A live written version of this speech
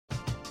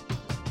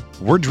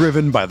We're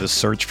driven by the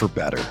search for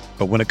better.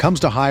 But when it comes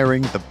to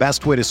hiring, the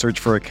best way to search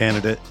for a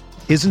candidate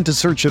isn't to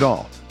search at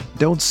all.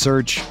 Don't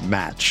search,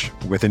 match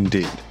with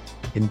Indeed.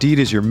 Indeed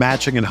is your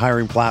matching and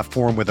hiring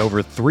platform with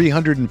over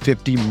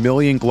 350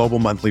 million global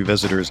monthly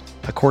visitors,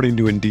 according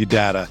to Indeed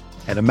data,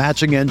 and a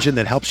matching engine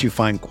that helps you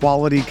find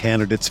quality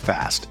candidates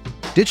fast.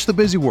 Ditch the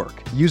busy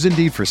work. Use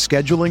Indeed for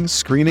scheduling,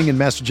 screening, and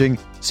messaging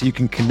so you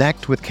can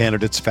connect with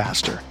candidates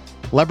faster.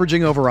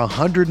 Leveraging over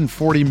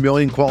 140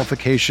 million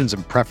qualifications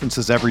and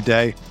preferences every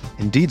day,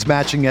 Indeed's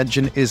matching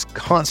engine is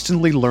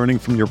constantly learning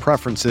from your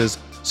preferences,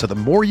 so the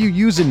more you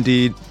use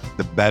Indeed,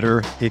 the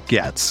better it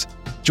gets.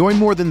 Join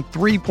more than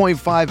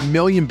 3.5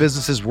 million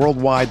businesses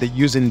worldwide that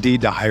use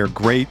Indeed to hire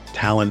great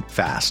talent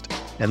fast.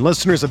 And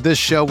listeners of this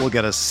show will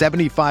get a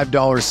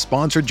 $75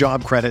 sponsored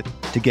job credit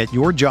to get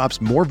your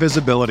jobs more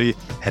visibility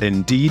at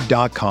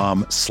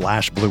Indeed.com/Blue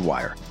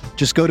Wire.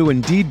 Just go to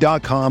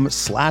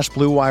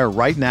Indeed.com/Blue Wire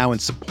right now and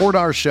support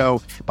our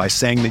show by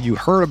saying that you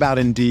heard about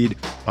Indeed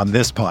on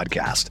this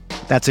podcast.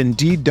 That's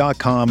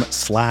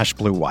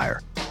Indeed.com/Blue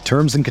Wire.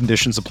 Terms and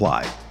conditions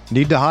apply.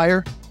 Need to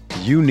hire?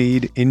 You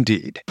need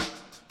Indeed.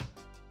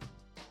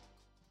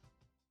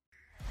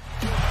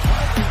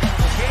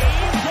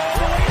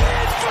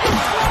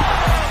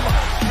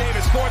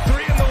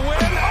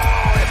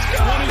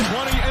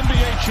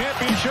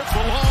 Championship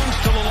belongs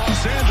to the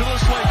Los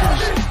Angeles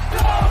Lakers.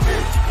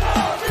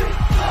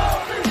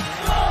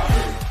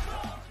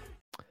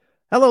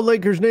 Hello,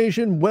 Lakers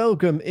Nation.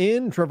 Welcome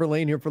in. Trevor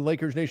Lane here for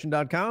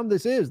LakersNation.com.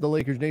 This is the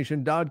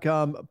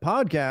LakersNation.com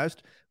podcast.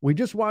 We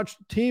just watched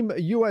Team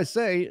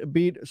USA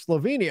beat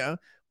Slovenia. I'm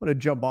going to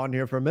jump on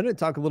here for a minute,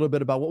 talk a little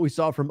bit about what we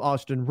saw from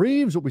Austin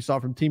Reaves, what we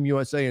saw from Team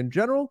USA in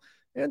general,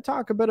 and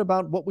talk a bit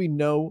about what we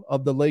know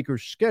of the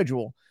Lakers'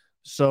 schedule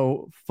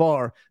so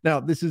far. Now,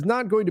 this is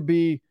not going to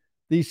be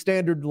the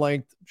standard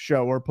length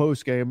show or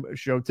post-game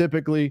show.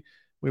 Typically,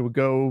 we would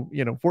go,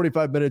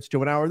 45 minutes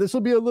to an hour. This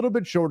will be a little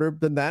bit shorter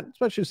than that,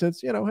 especially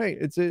since, hey,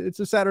 it's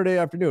a Saturday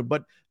afternoon.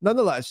 But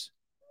nonetheless,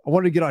 I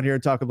wanted to get on here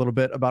and talk a little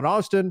bit about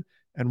Austin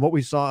and what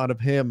we saw out of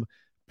him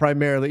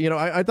primarily.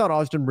 I thought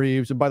Austin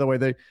Reaves, and by the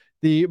way,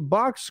 the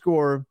box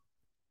score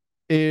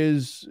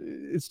it's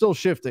still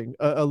shifting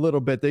a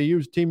little bit.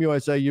 Team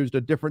USA used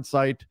a different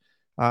site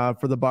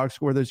for the box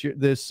score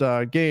this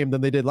game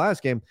than they did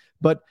last game.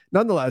 But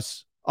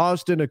nonetheless,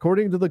 Austin,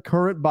 according to the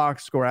current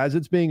box score as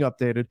it's being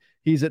updated,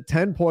 he's at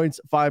 10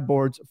 points, 5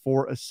 boards,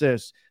 4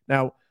 assists.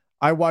 Now,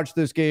 I watched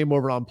this game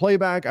over on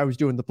playback. I was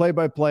doing the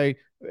play-by-play.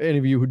 Any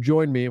of you who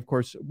joined me, of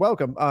course,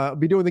 welcome. I'll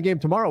be doing the game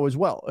tomorrow as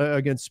well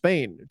against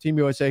Spain. Team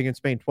USA against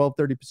Spain,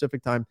 12:30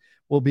 Pacific time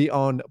will be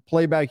on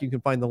playback. You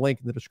can find the link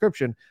in the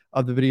description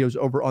of the videos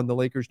over on the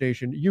Lakers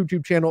Nation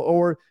YouTube channel,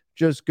 or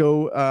just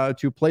go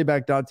to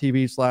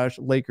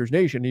playback.tv/Lakers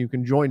Nation. You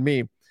can join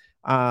me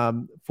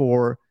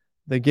for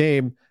the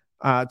game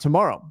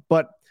tomorrow.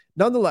 But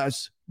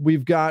nonetheless,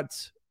 we've got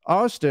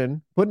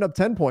Austin putting up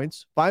 10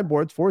 points, 5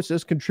 boards, 4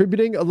 assists,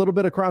 contributing a little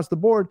bit across the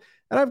board.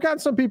 And I've got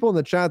some people in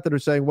the chat that are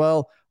saying,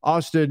 well,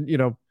 Austin,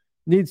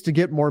 needs to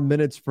get more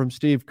minutes from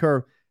Steve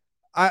Kerr.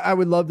 I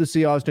would love to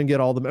see Austin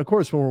get all of them. Of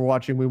course, when we're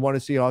watching, we want to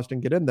see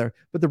Austin get in there.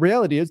 But the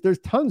reality is there's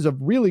tons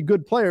of really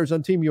good players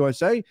on Team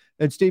USA,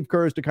 and Steve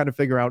Kerr is to kind of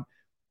figure out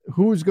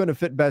who's going to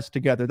fit best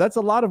together. That's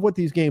a lot of what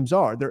these games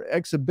are. They're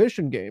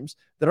exhibition games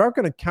that aren't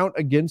going to count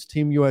against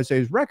Team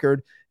USA's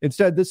record.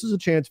 Instead, this is a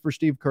chance for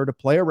Steve Kerr to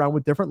play around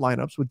with different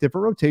lineups, with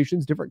different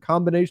rotations, different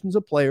combinations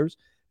of players,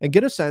 and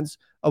get a sense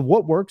of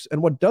what works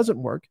and what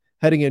doesn't work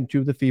heading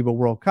into the FIBA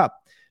World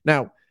Cup.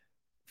 Now,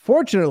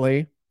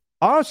 fortunately,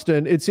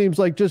 Austin, it seems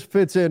like, just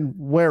fits in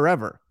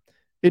wherever.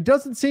 It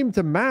doesn't seem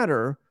to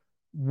matter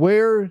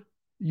where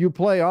you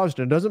play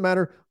Austin. It doesn't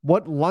matter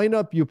what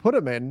lineup you put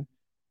him in.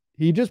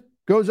 He just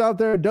goes out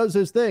there and does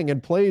his thing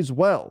and plays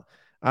well.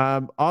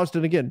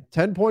 Austin, again,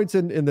 10 points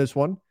in this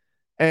one.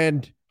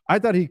 And I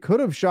thought he could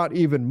have shot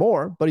even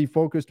more, but he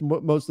focused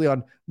mostly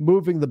on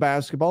moving the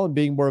basketball and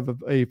being more of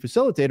a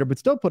facilitator, but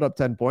still put up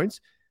 10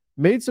 points,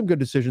 made some good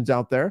decisions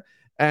out there.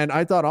 And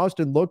I thought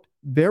Austin looked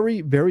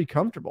very, very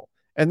comfortable.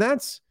 And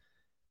that's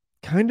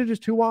kind of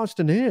just who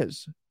Austin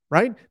is,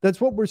 right? That's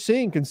what we're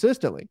seeing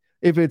consistently.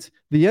 If it's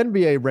the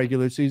NBA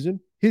regular season,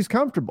 he's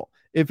comfortable.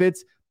 If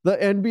it's the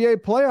NBA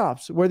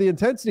playoffs where the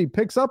intensity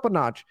picks up a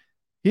notch,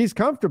 he's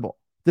comfortable.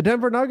 The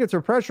Denver Nuggets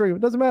are pressuring him.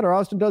 It doesn't matter.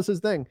 Austin does his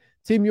thing.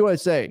 Team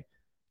USA,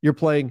 you're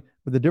playing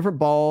with a different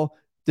ball,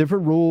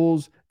 different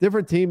rules,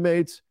 different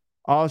teammates.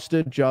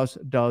 Austin just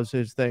does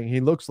his thing. He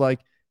looks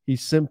like he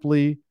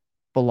simply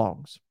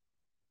belongs.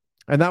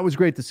 And that was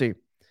great to see.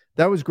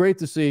 That was great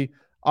to see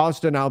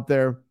Austin out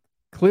there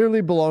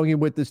clearly belonging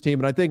with this team.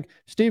 And I think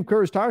Steve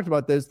Kerr has talked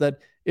about this, that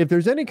if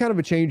there's any kind of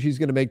a change he's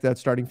going to make that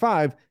starting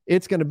five,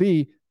 it's going to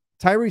be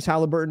Tyrese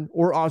Halliburton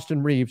or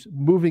Austin Reaves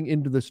moving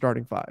into the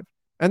starting five.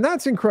 And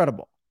that's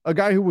incredible. A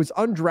guy who was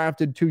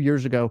undrafted 2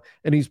 years ago,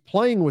 and he's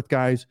playing with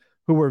guys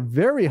who were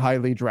very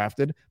highly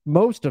drafted,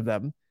 most of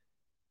them,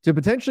 to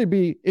potentially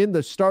be in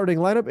the starting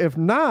lineup. If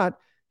not,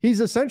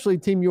 he's essentially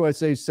Team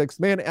USA's sixth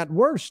man at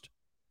worst.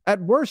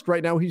 At worst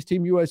right now, he's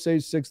Team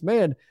USA's sixth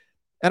man.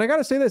 And I got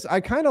to say this,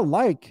 I kind of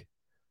like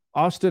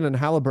Austin and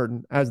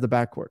Halliburton as the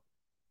backcourt.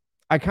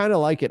 I kind of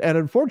like it. And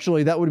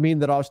unfortunately, that would mean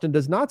that Austin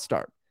does not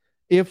start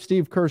if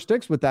Steve Kerr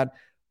sticks with that.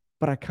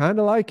 But I kind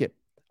of like it.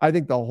 I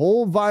think the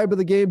whole vibe of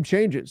the game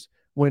changes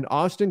when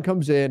Austin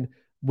comes in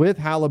with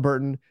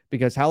Halliburton,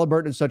 because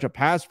Halliburton is such a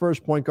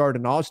pass-first point guard,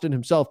 and Austin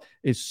himself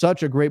is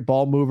such a great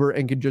ball mover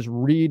and can just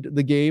read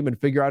the game and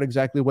figure out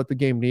exactly what the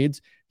game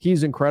needs.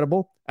 He's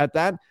incredible at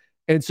that.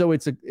 And so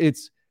it's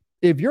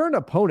if you're an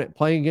opponent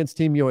playing against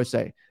Team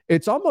USA,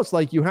 it's almost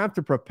like you have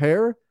to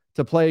prepare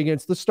to play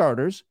against the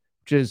starters,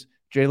 which is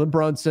Jalen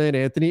Brunson,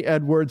 Anthony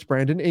Edwards,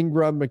 Brandon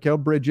Ingram,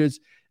 Mikal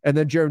Bridges, and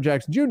then Jaren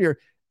Jackson Jr.,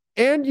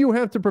 and you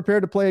have to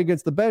prepare to play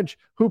against the bench,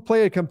 who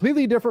play a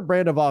completely different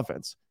brand of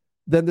offense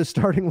than the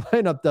starting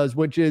lineup does,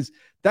 which is,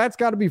 that's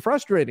got to be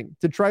frustrating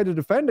to try to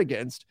defend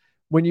against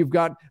when you've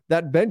got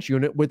that bench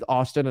unit with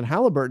Austin and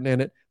Halliburton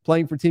in it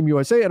playing for Team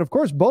USA. And of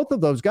course, both of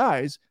those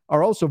guys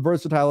are also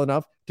versatile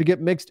enough to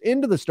get mixed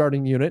into the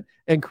starting unit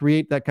and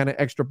create that kind of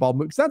extra ball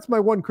move. Because that's my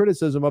one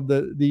criticism of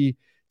the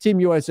Team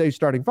USA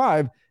starting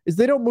five, is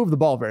they don't move the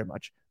ball very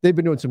much. They've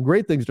been doing some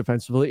great things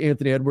defensively.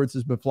 Anthony Edwards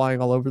has been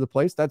flying all over the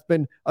place. That's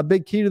been a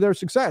big key to their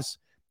success,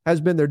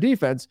 has been their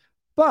defense.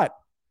 But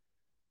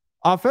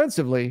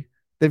offensively,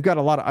 they've got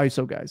a lot of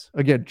ISO guys.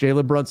 Again,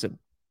 Jalen Brunson,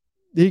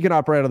 he can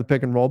operate on the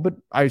pick and roll, but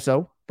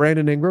ISO.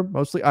 Brandon Ingram,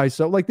 mostly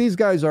ISO. Like, these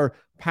guys are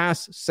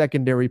pass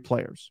secondary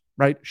players,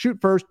 right? Shoot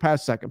first,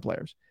 pass second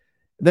players.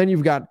 Then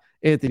you've got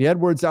Anthony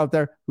Edwards out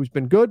there, who's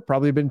been good,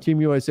 probably been Team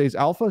USA's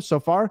alpha so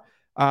far.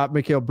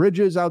 Mikal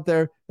Bridges out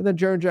there, and then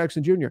Jaren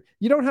Jackson Jr.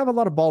 You don't have a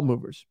lot of ball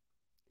movers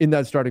in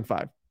that starting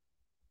five.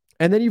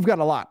 And then you've got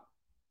a lot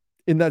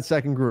in that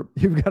second group.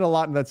 You've got a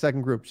lot in that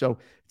second group. So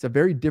it's a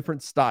very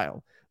different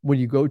style when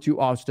you go to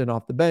Austin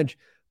off the bench.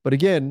 But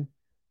again,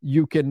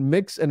 you can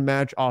mix and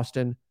match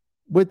Austin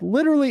with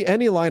literally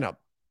any lineup,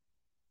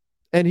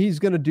 and he's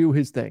going to do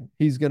his thing.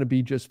 He's going to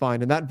be just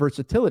fine. And that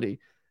versatility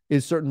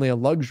is certainly a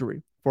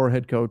luxury for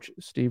head coach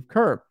Steve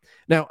Kerr.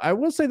 Now, I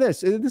will say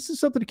this is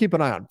something to keep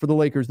an eye on for the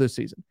Lakers this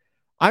season.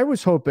 I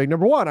was hoping,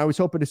 number one,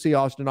 to see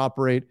Austin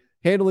operate,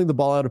 handling the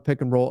ball out of pick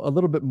and roll a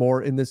little bit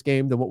more in this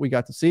game than what we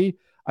got to see.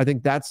 I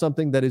think that's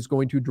something that is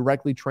going to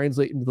directly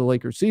translate into the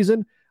Lakers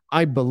season.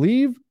 I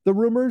believe the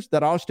rumors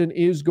that Austin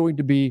is going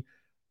to be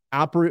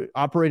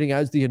operating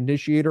as the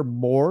initiator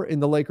more in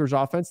the Lakers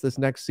offense this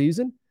next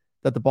season,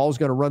 that the ball is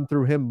going to run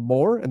through him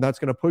more, and that's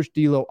going to push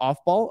D'Lo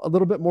off ball a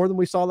little bit more than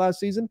we saw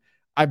last season.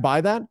 I buy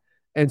that.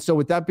 And so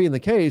with that being the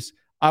case,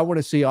 I want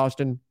to see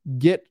Austin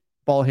get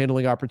ball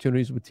handling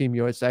opportunities with Team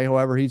USA.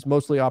 However, he's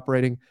mostly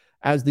operating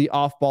as the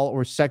off-ball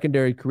or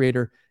secondary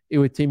creator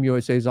with Team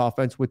USA's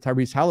offense, with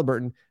Tyrese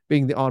Halliburton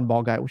being the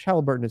on-ball guy, which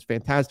Halliburton is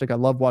fantastic. I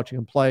love watching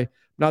him play. I'm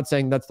not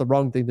saying that's the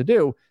wrong thing to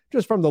do.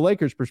 Just from the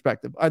Lakers'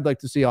 perspective, I'd like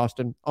to see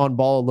Austin on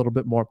ball a little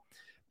bit more.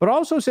 But I'll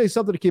also say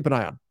something to keep an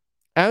eye on.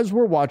 As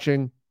we're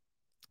watching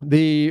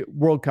the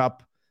World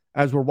Cup,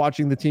 as we're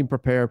watching the team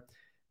prepare,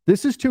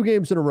 this is 2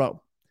 games in a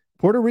row.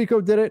 Puerto Rico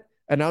did it,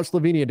 and now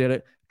Slovenia did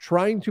it,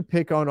 trying to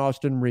pick on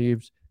Austin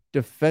Reaves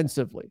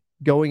defensively,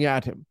 going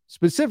at him,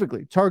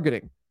 specifically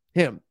targeting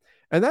him.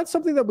 And that's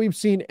something that we've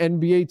seen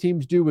NBA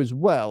teams do as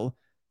well,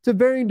 to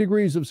varying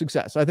degrees of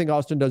success. I think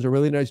Austin does a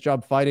really nice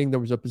job fighting. There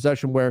was a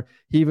possession where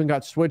he even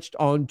got switched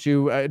on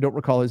to, I don't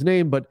recall his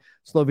name, but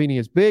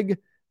Slovenia's big,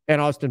 and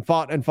Austin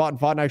fought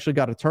and actually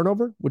got a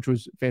turnover, which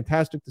was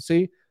fantastic to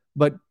see.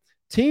 But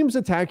teams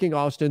attacking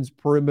Austin's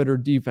perimeter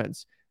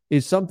defense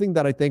is something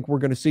that I think we're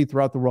going to see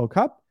throughout the World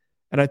Cup.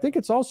 And I think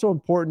it's also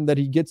important that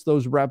he gets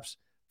those reps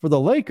for the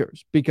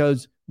Lakers,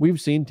 because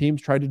we've seen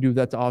teams try to do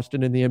that to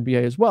Austin in the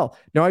NBA as well.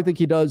 Now, I think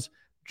he does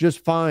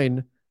just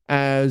fine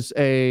as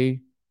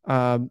a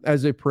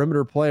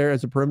perimeter player,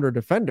 as a perimeter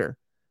defender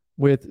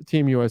with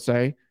Team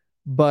USA,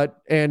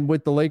 and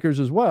with the Lakers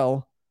as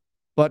well.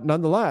 But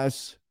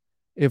nonetheless,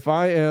 if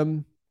I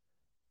am,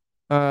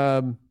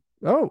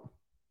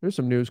 there's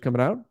some news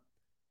coming out.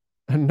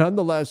 And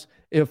nonetheless,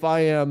 if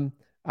I'm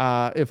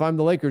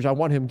the Lakers, I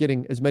want him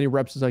getting as many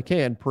reps as I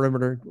can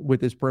perimeter with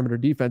his perimeter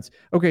defense.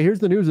 Okay, here's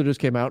the news that just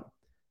came out.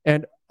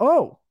 And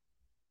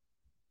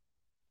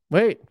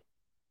wait,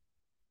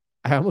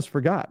 I almost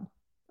forgot.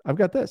 I've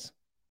got this.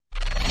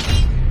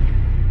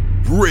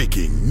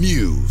 Breaking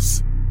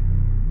news.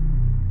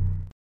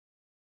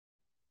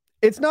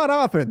 It's not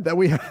often that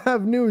we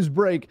have news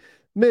break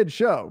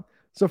mid-show,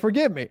 so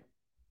forgive me.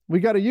 We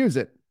got to use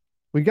it.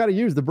 We got to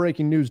use the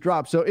breaking news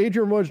drop. So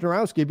Adrian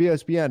Wojnarowski of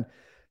ESPN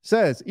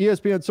says,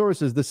 ESPN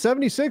sources, the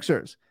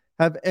 76ers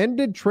have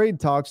ended trade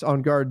talks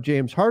on guard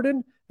James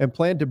Harden and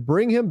plan to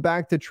bring him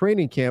back to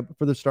training camp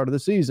for the start of the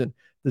season.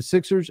 The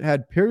Sixers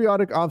had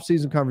periodic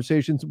offseason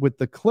conversations with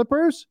the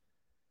Clippers,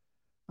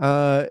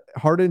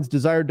 Harden's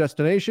desired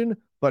destination,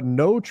 but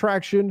no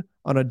traction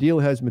on a deal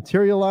has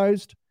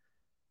materialized.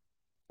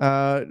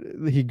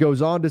 He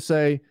goes on to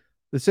say,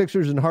 the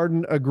Sixers and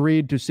Harden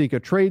agreed to seek a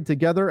trade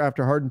together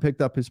after Harden picked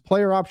up his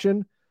player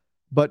option,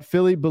 but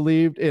Philly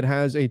believed it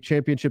has a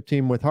championship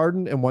team with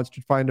Harden and wants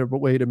to find a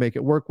way to make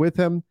it work with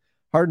him.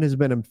 Harden has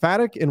been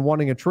emphatic in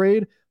wanting a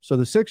trade, so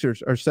the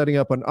Sixers are setting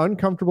up an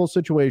uncomfortable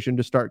situation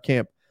to start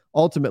camp.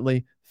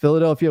 Ultimately,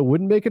 Philadelphia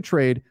wouldn't make a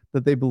trade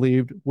that they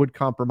believed would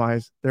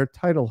compromise their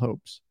title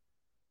hopes.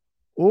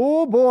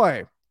 Oh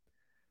boy,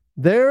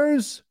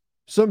 there's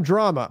some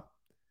drama.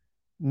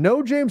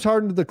 No James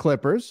Harden to the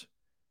Clippers.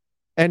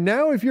 And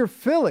now if you're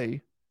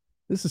Philly,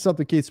 this is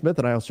something Keith Smith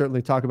and I will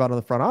certainly talk about on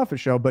the front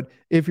office show, but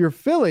if you're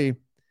Philly,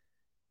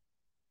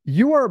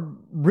 you are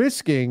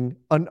risking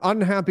an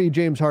unhappy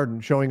James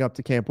Harden showing up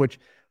to camp, which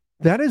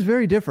that is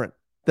very different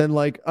than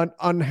like an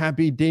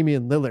unhappy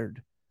Damian Lillard,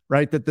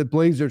 right? That the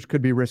Blazers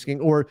could be risking,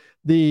 or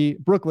the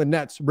Brooklyn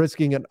Nets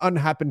risking an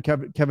unhappy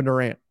Kevin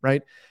Durant,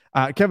 right?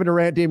 Kevin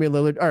Durant, Damian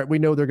Lillard, all right, we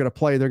know they're going to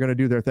play, they're going to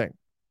do their thing.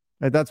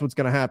 Right? That's what's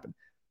going to happen.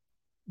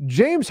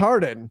 James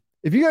Harden,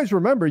 if you guys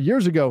remember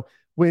years ago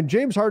when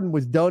James Harden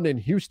was done in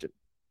Houston,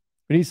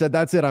 and he said,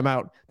 that's it, I'm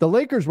out. The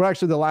Lakers were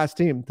actually the last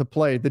team to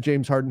play the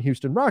James Harden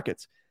Houston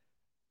Rockets.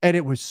 And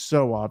it was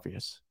so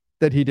obvious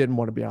that he didn't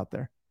want to be out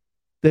there,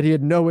 that he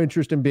had no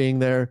interest in being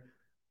there.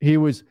 He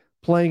was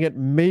playing at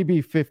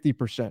maybe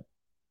 50%,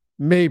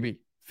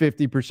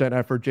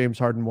 effort, James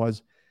Harden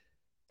was.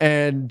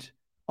 And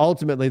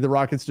ultimately, the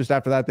Rockets, just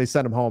after that, they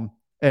sent him home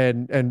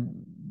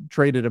and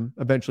traded him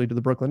eventually to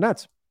the Brooklyn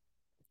Nets.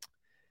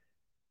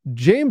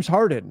 James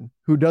Harden,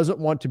 who doesn't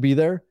want to be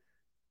there,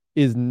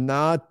 is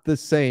not the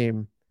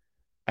same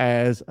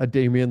as a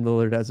Damian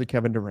Lillard, as a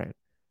Kevin Durant.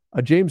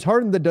 A James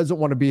Harden that doesn't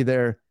want to be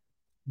there,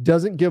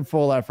 doesn't give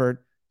full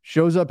effort,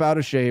 shows up out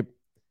of shape.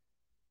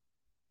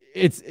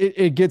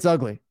 It gets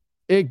ugly.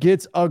 It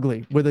gets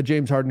ugly with a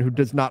James Harden who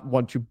does not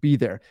want to be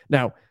there.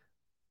 Now,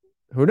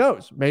 who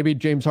knows? Maybe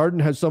James Harden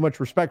has so much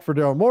respect for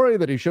Daryl Morey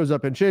that he shows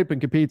up in shape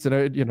and competes and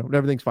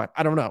everything's fine.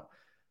 I don't know.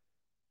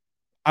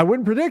 I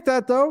wouldn't predict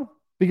that though,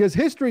 because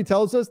history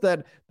tells us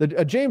that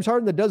a James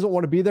Harden that doesn't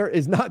want to be there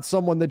is not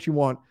someone that you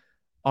want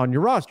on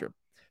your roster.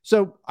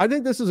 So I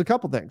think this is a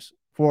couple things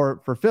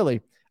for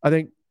Philly. I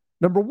think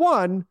number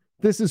one,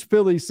 this is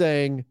Philly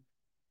saying,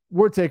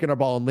 we're taking our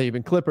ball and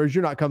leaving. Clippers,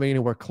 you're not coming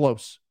anywhere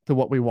close to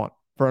what we want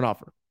for an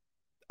offer.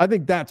 I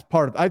think that's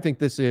I think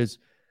this is,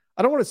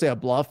 I don't want to say a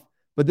bluff,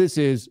 but this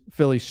is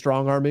Philly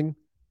strong-arming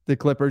the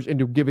Clippers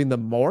into giving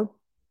them more,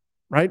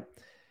 right?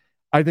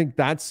 I think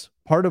that's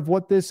part of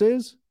what this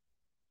is.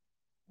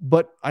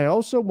 But I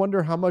also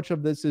wonder how much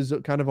of this is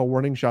kind of a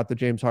warning shot to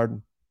James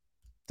Harden.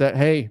 That,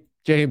 hey,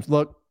 James,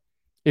 look,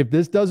 if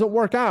this doesn't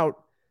work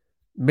out,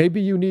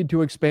 maybe you need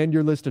to expand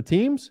your list of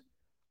teams,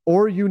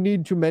 or you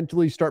need to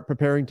mentally start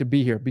preparing to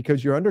be here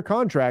because you're under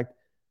contract.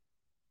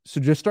 So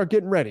just start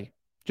getting ready.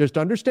 Just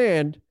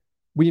understand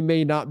we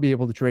may not be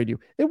able to trade you.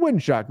 It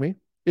wouldn't shock me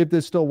if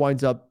this still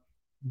winds up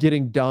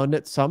getting done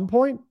at some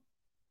point.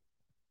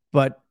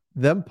 But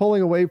them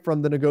pulling away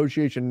from the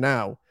negotiation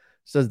now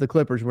says the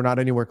Clippers were not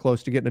anywhere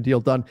close to getting a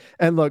deal done.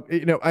 And look,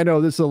 I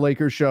know this is a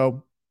Lakers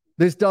show.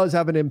 This does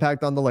have an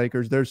impact on the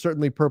Lakers. There's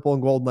certainly purple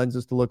and gold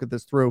lenses to look at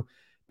this through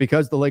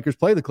because the Lakers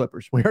play the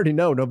Clippers. We already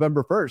know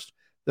November 1st,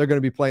 they're going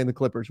to be playing the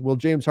Clippers. Will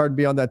James Harden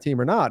be on that team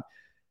or not?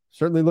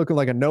 Certainly looking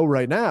like a no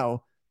right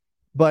now.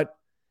 But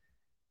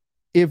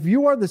if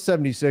you are the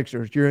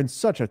 76ers, you're in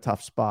such a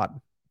tough spot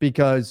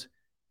because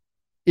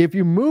if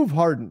you move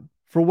Harden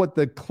for what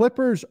the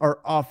Clippers are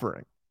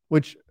offering,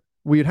 which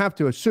we'd have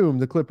to assume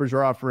the Clippers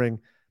are offering,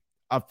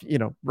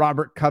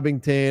 Robert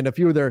Covington, a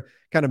few of their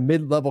kind of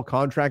mid-level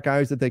contract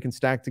guys that they can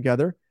stack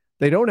together.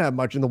 They don't have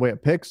much in the way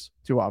of picks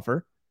to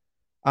offer.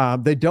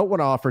 They don't want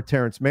to offer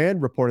Terrence Mann,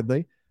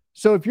 reportedly.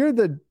 So if you're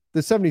the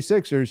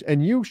 76ers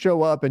and you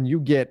show up and you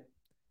get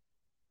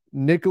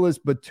Nicholas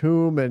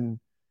Batum and,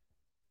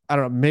 I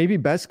don't know, maybe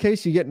best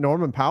case you get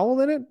Norman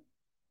Powell in it,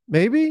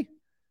 maybe,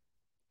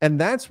 and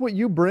that's what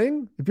you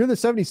bring. If you're the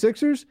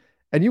 76ers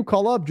and you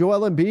call up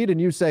Joel Embiid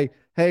and you say,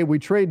 hey, we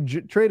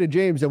traded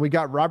James and we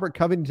got Robert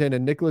Covington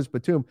and Nicholas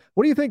Batum,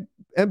 what do you think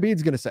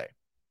Embiid's going to say?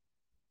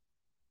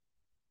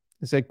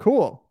 He say,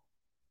 cool,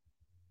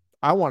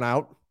 I want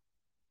out.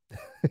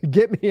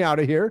 Get me out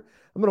of here.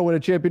 I'm going to win a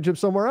championship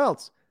somewhere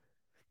else.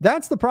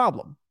 That's the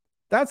problem.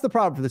 That's the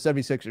problem for the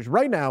 76ers.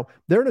 Right now,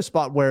 they're in a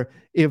spot where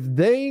if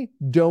they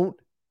don't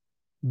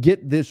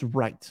get this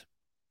right,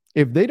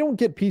 if they don't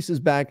get pieces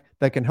back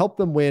that can help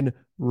them win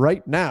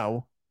right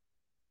now,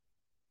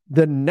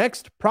 the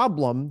next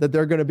problem that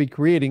they're going to be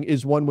creating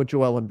is one with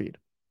Joel Embiid.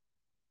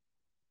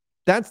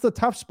 That's the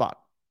tough spot.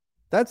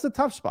 That's the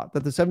tough spot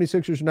that the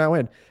 76ers are now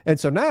in. And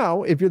so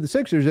now, if you're the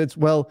Sixers, it's,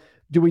 well,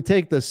 do we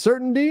take the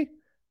certainty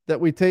that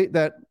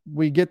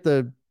we get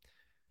the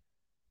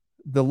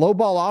low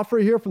ball offer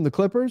here from the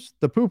Clippers,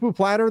 the poo-poo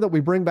platter that we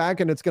bring back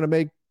and it's going to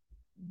make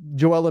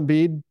Joel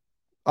Embiid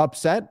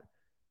upset?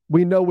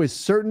 We know with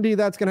certainty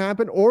that's going to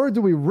happen. Or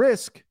do we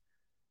risk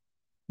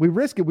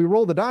it? We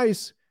roll the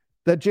dice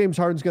that James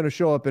Harden's going to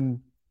show up and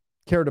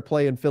care to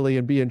play in Philly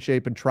and be in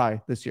shape and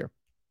try this year.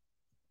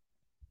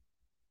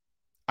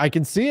 I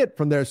can see it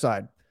from their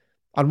side.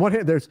 On one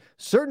hand, there's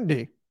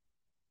certainty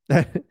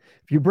that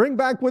if you bring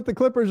back what the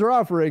Clippers are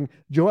offering,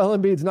 Joel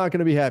Embiid's not going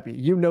to be happy.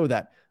 You know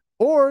that.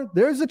 Or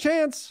there's a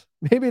chance,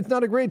 maybe it's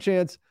not a great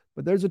chance,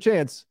 but there's a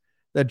chance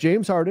that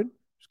James Harden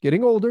is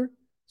getting older.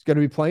 He's going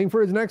to be playing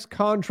for his next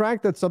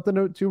contract. That's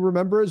something to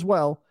remember as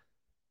well.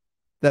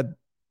 That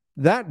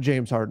that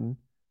James Harden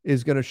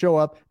is going to show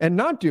up and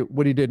not do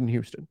what he did in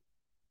Houston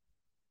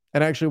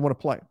and actually want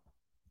to play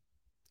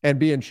and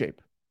be in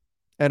shape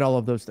and all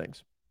of those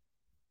things.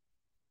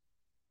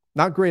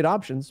 Not great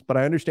options, but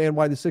I understand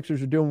why the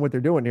Sixers are doing what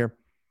they're doing here.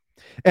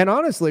 And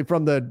honestly,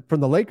 from the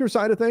Lakers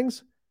side of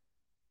things,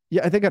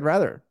 yeah, I think I'd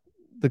rather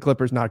the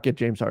Clippers not get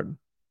James Harden.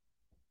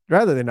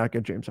 Rather than not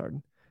get James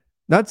Harden.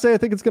 Not to say I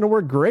think it's going to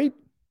work great.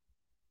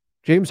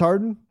 James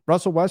Harden,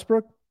 Russell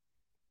Westbrook,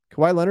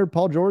 Kawhi Leonard,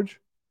 Paul George.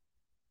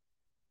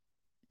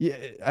 Yeah,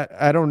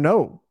 I don't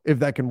know if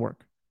that can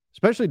work,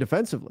 especially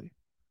defensively.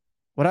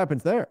 What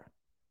happens there?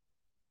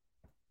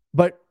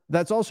 But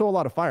that's also a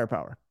lot of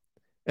firepower.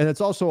 And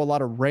it's also a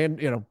lot of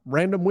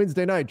random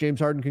Wednesday night. James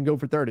Harden can go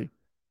for 30.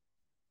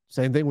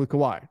 Same thing with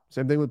Kawhi.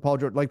 Same thing with Paul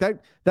George. Like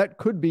that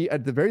could be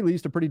at the very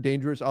least a pretty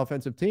dangerous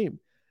offensive team.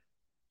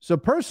 So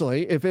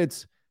personally, if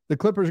it's the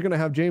Clippers are going to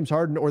have James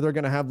Harden or they're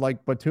going to have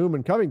like Batum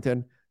and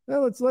Covington,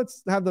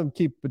 let's have them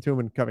keep Batum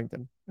and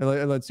Covington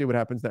and let's see what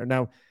happens there.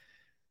 Now,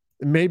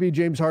 maybe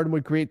James Harden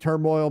would create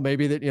turmoil.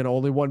 Maybe that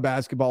only one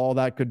basketball, all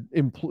that could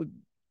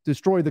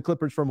destroy the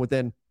Clippers from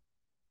within.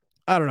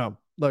 I don't know.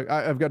 Look,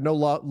 I've got no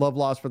love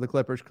lost for the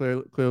Clippers.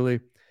 Clearly,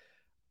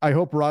 I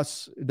hope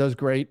Russ does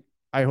great.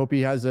 I hope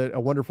he has a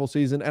wonderful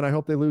season, and I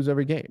hope they lose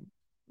every game.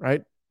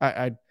 Right?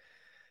 I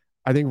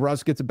think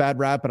Russ gets a bad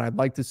rap, and I'd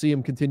like to see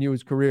him continue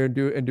his career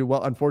and do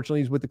well.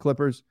 Unfortunately, he's with the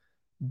Clippers,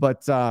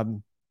 but I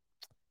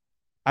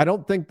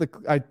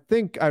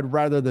think I'd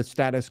rather the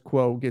status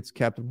quo gets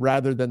kept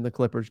rather than the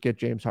Clippers get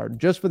James Harden.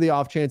 Just for the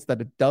off chance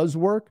that it does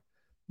work,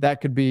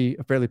 that could be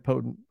a fairly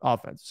potent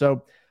offense.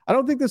 So I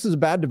don't think this is a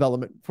bad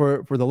development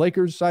for the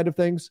Lakers side of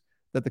things,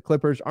 that the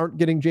Clippers aren't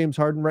getting James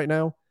Harden right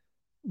now.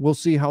 We'll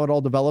see how it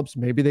all develops.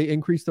 Maybe they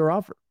increase their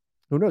offer.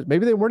 Who knows?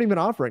 Maybe they weren't even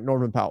offering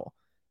Norman Powell,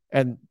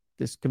 and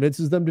this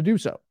convinces them to do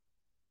so.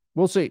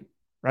 We'll see,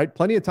 right?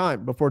 Plenty of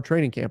time before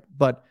training camp,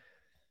 but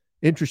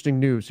interesting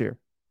news here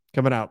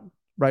coming out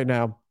right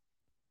now.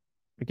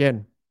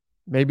 Again,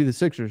 maybe the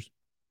Sixers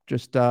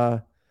just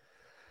rolling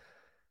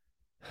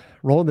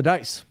the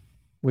dice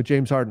with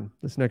James Harden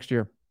this next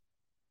year.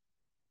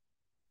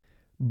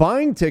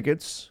 Buying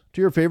tickets to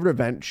your favorite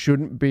event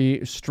shouldn't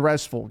be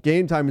stressful.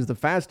 Game Time is the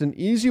fast and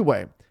easy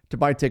way to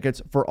buy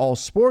tickets for all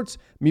sports,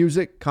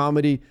 music,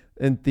 comedy,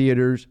 and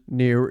theaters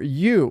near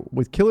you.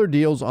 With killer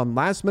deals on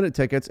last-minute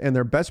tickets and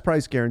their best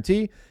price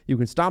guarantee, you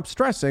can stop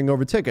stressing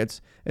over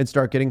tickets and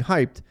start getting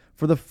hyped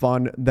for the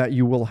fun that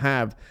you will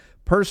have.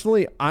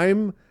 Personally,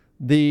 I'm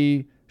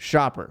the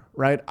shopper,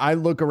 right? I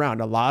look around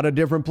a lot of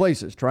different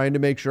places trying to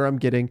make sure I'm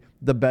getting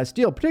the best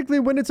deal, particularly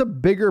when it's a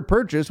bigger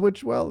purchase,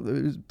 which, well,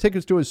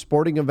 tickets to a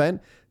sporting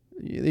event,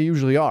 they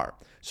usually are.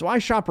 So I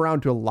shop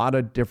around to a lot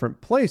of different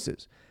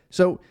places.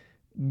 So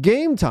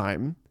Game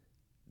Time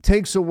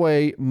takes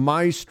away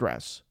my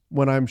stress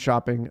when I'm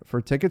shopping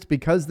for tickets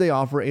because they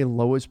offer a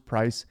lowest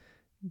price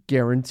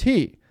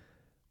guarantee,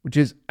 which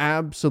is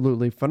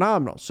absolutely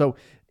phenomenal. So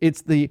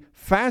it's the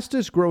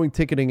fastest growing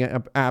ticketing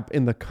app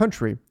in the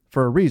country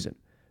for a reason.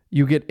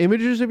 You get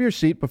images of your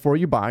seat before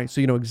you buy, so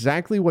you know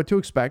exactly what to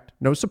expect.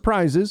 No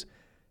surprises.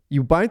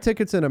 You buy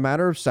tickets in a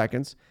matter of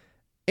seconds.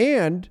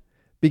 And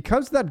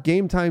because of that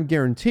Game Time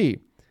guarantee,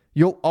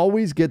 you'll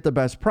always get the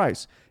best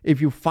price.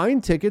 If you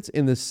find tickets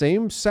in the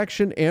same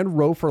section and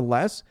row for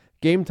less,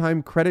 Game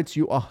Time credits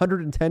you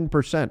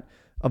 110%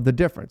 of the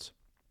difference.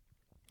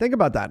 Think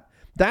about that.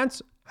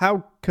 That's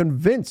how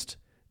convinced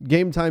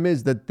Game Time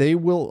is that they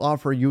will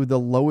offer you the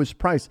lowest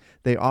price.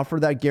 They offer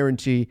that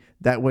guarantee.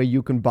 That way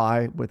you can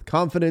buy with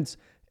confidence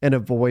and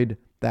avoid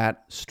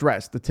that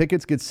stress. The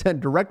tickets get sent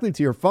directly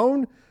to your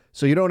phone,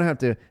 so you don't have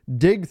to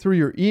dig through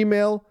your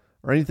email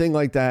or anything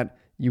like that.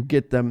 You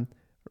get them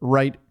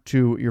right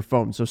to your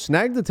phone. So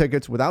snag the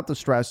tickets without the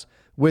stress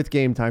with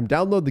Game Time.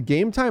 Download the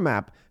Game Time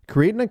app,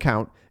 create an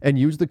account, and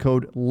use the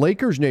code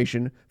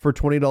LakersNation for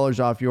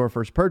 $20 off your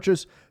first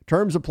purchase.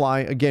 Terms apply.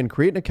 Again,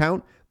 create an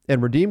account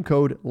and redeem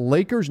code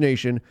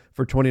LakersNation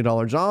for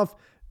 $20 off.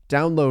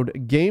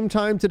 Download Game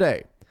Time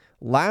today.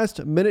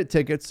 Last minute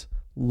tickets,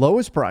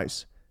 lowest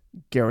price,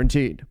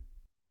 guaranteed.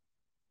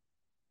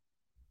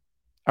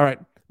 All right,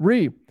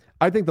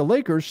 I think the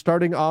Lakers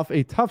starting off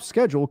a tough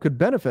schedule could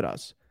benefit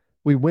us.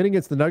 We win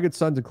against the Nuggets,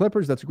 Suns, and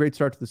Clippers. That's a great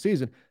start to the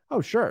season.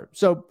 Oh, sure.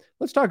 So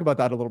let's talk about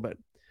that a little bit.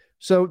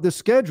 So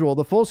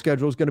the full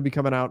schedule is going to be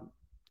coming out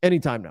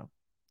anytime now.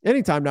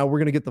 Anytime now, we're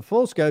going to get the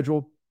full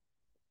schedule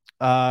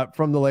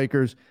from the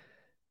Lakers.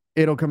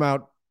 It'll come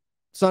out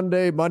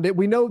Sunday, Monday.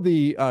 We know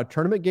the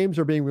tournament games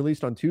are being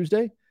released on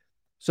Tuesday,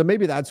 so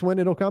maybe that's when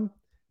it'll come.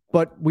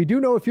 But we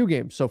do know a few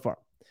games so far.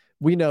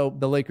 We know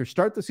the Lakers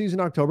start the season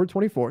October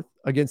 24th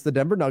against the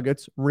Denver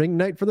Nuggets. Ring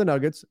night for the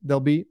Nuggets. They'll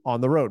be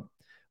on the road.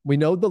 We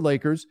know the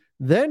Lakers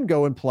then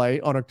go and play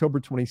on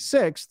October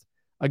 26th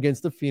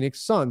against the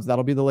Phoenix Suns.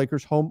 That'll be the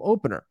Lakers' home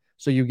opener.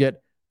 So you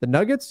get the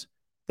Nuggets,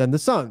 then the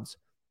Suns.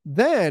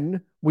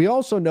 Then we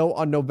also know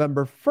on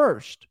November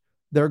 1st,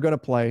 they're going to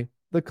play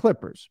the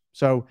Clippers.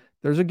 So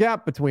there's a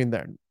gap between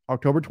there.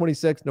 October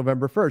 26th,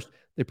 November 1st.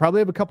 They probably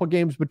have a couple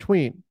games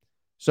between.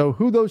 So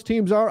who those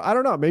teams are, I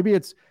don't know. Maybe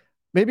it's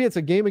Maybe it's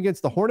a game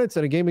against the Hornets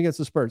and a game against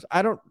the Spurs.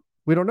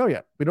 We don't know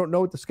yet. We don't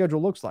know what the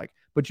schedule looks like.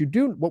 But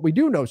what we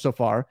do know so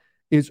far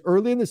is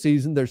early in the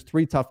season, there's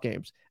 3 tough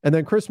games. And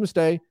then Christmas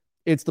Day,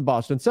 it's the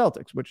Boston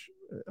Celtics, which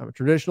I'm a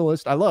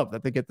traditionalist. I love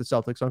that they get the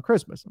Celtics on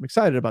Christmas. I'm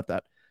excited about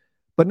that.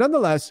 But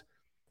nonetheless,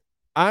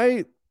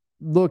 I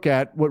look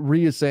at what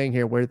Ree is saying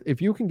here, where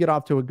if you can get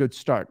off to a good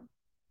start,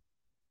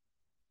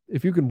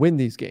 if you can win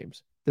these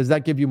games, does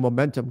that give you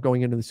momentum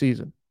going into the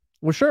season?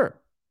 Well, sure.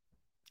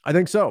 I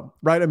think so,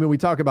 right? I mean, we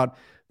talk about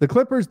the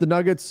Clippers, the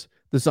Nuggets,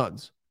 the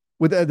Suns.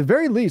 With at the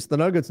very least, the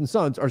Nuggets and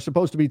Suns are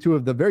supposed to be 2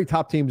 of the very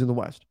top teams in the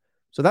West.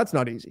 So that's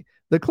not easy.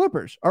 The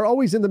Clippers are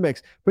always in the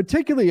mix,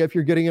 particularly if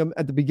you're getting them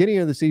at the beginning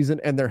of the season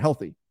and they're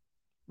healthy,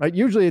 right?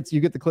 Usually it's you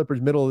get the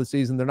Clippers middle of the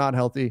season, they're not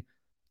healthy.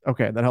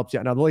 Okay, that helps you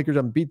out. Now the Lakers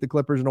haven't beat the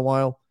Clippers in a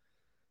while.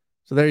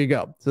 So there you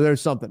go. So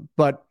there's something.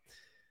 But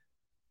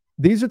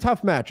these are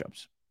tough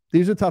matchups.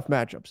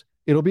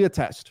 It'll be a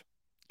test.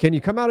 Can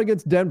you come out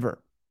against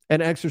Denver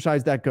and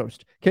exercise that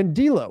ghost? Can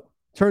D'Lo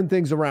turn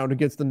things around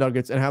against the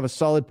Nuggets and have a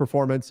solid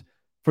performance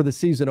for the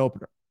season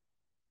opener?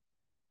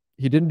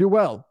 He didn't do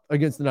well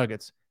against the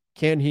Nuggets.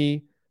 Can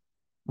he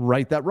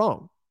right that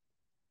wrong?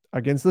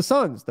 Against the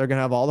Suns, they're going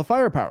to have all the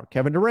firepower.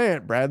 Kevin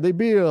Durant, Bradley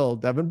Beal,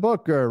 Devin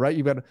Booker, right?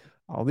 You've got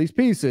all these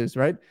pieces,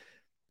 right?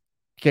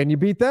 Can you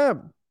beat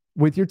them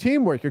with your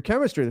teamwork, your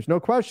chemistry? There's no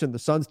question. The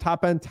Suns'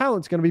 top-end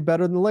talent is going to be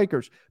better than the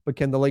Lakers. But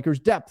can the Lakers'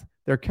 depth,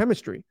 their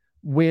chemistry,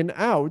 win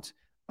out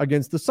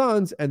against the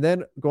Suns and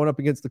then going up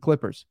against the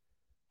Clippers?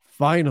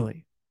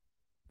 Finally,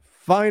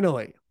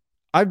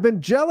 I've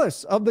been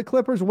jealous of the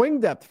Clippers' wing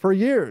depth for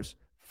years.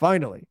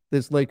 Finally,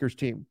 this Lakers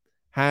team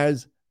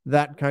has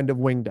that kind of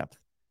wing depth.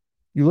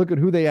 You look at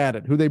who they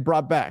added, who they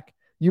brought back.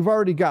 You've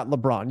already got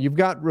LeBron. You've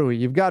got Rui.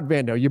 You've got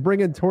Vando. You bring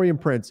in Taurean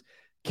Prince,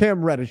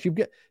 Cam Reddish.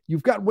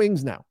 You've got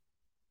wings now.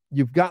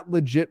 You've got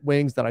legit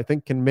wings that I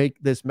think can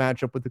make this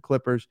matchup with the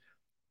Clippers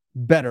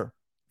better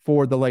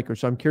for the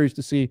Lakers. So I'm curious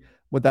to see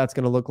what that's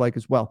going to look like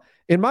as well.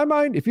 In my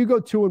mind, if you go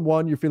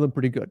 2-1, you're feeling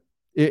pretty good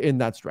in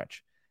that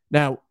stretch.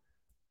 Now,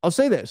 I'll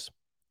say this.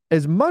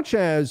 As much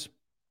as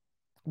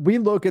we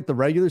look at the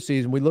regular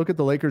season, we look at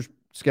the Lakers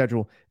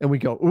schedule and we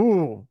go,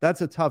 ooh,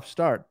 that's a tough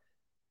start.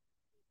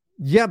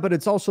 Yeah, but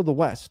it's also the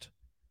West.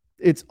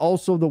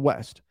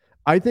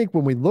 I think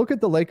when we look at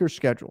the Lakers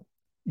schedule,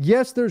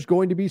 yes, there's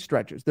going to be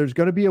stretches. There's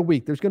going to be a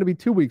week. There's going to be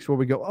 2 weeks where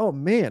we go, oh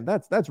man,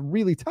 that's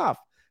really tough.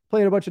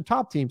 Playing a bunch of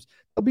top teams.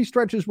 There'll be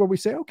stretches where we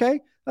say, okay,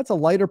 that's a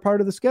lighter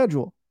part of the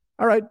schedule.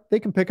 All right, they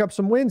can pick up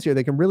some wins here.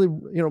 They can really,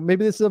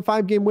 maybe this is a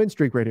 5-game win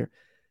streak right here.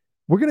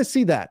 We're going to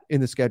see that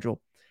in the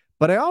schedule.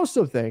 But I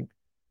also think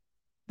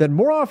that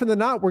more often than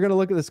not, we're going to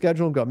look at the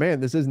schedule and go, man,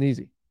 this isn't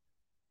easy.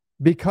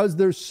 Because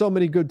there's so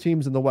many good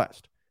teams in the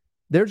West.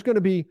 There's going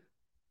to be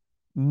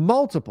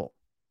multiple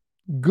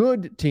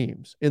good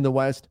teams in the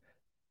West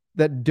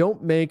that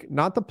don't make,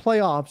 not the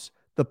playoffs,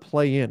 the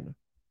play-in.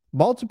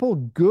 Multiple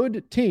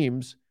good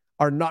teams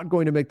are not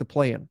going to make the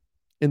play-in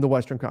in the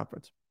Western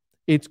Conference.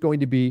 It's going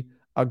to be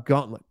a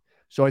gauntlet.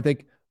 So I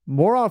think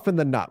more often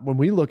than not, when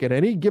we look at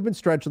any given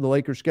stretch of the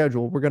Lakers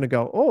schedule, we're going to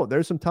go, oh,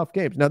 there's some tough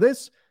games. Now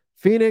this,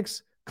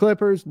 Phoenix,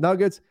 Clippers,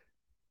 Nuggets,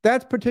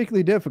 that's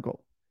particularly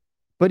difficult.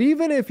 But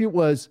even if it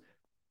was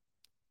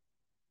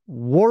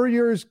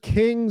Warriors,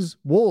 Kings,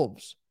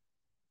 Wolves,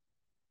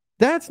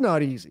 that's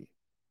not easy.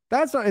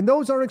 And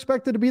those aren't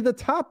expected to be the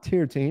top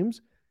tier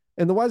teams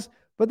in the West,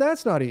 but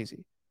that's not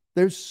easy.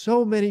 There's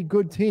so many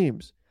good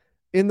teams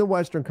in the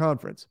Western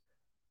Conference.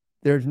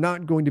 There's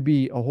not going to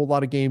be a whole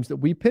lot of games that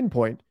we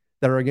pinpoint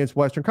that are against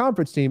Western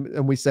Conference teams,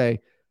 and we say,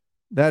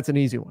 that's an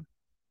easy one.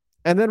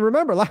 And then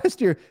remember,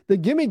 last year, the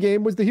gimme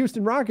game was the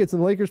Houston Rockets,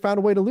 and the Lakers found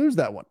a way to lose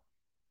that one.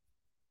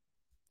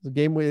 The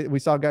game we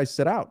saw guys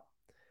sit out.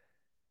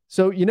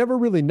 So you never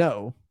really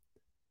know.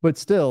 But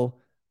still,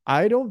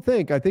 I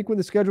think when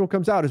the schedule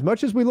comes out, as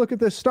much as we look at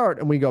this start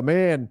and we go,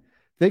 man,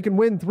 they can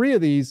win 3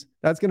 of these,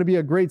 that's going to be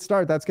a great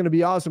start. That's going to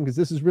be awesome because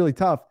this is really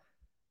tough.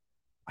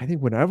 I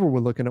think whenever we're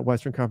looking at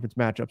Western Conference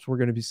matchups, we're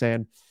going to be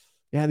saying,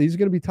 yeah, these are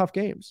going to be tough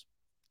games.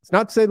 It's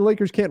not to say the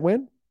Lakers can't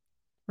win,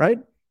 right?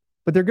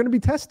 But they're going to be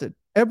tested.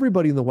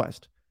 Everybody in the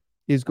West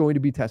is going to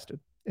be tested.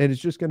 And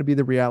it's just going to be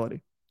the reality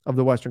of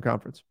the Western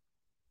Conference.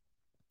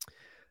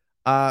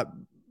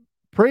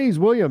 Praise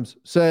Williams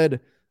said,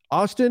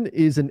 Austin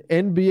is an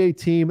NBA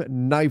team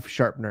knife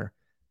sharpener.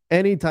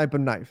 Any type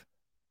of knife.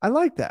 I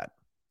like that.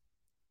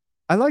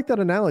 I like that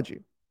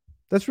analogy.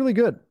 That's really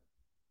good.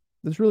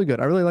 I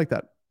really like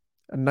that.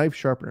 A knife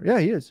sharpener. Yeah,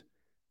 he is.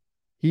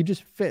 He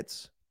just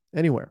fits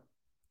anywhere.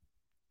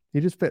 He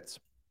just fits.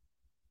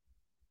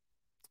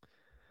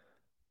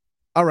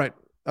 All right.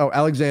 Oh,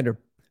 Alexander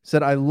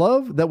said, I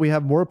love that we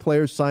have more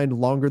players signed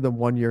longer than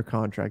 1-year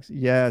contracts.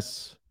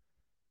 Yes,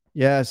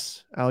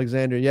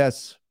 Alexander.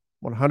 Yes.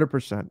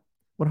 100%.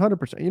 We're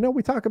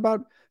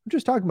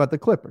just talking about the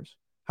Clippers.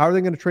 How are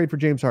they going to trade for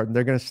James Harden?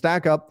 They're going to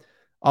stack up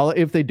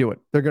if they do it,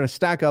 they're going to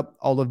stack up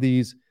all of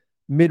these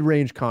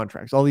mid-range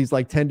contracts, all these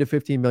like $10 to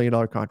 $15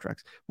 million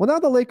contracts. Well, now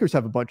the Lakers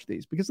have a bunch of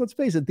these because let's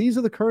face it, these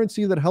are the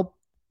currency that help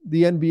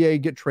the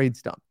NBA get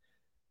trades done.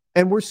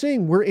 And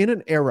we're in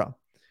an era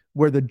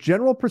where the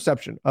general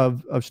perception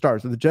of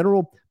stars, or the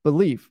general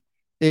belief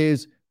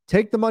is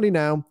take the money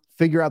now,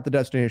 figure out the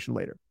destination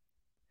later.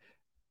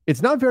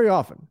 It's not very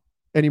often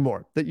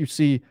anymore that you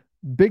see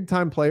big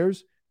time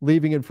players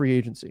leaving in free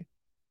agency.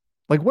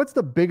 Like, what's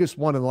the biggest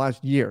one in the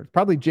last year?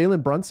 Probably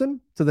Jalen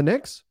Brunson to the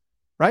Knicks,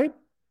 right?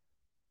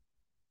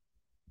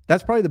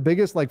 That's probably the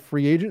biggest like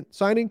free agent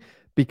signing,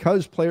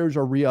 because players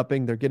are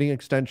re-upping, they're getting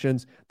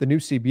extensions. The new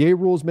CBA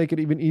rules make it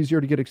even easier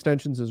to get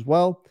extensions as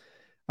well,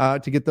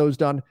 to get those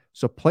done.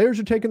 So players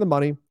are taking the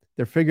money,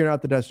 they're figuring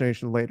out the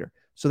destination later.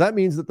 So that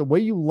means that the way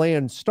you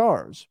land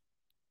stars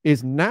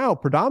is now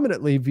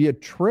predominantly via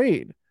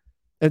trade.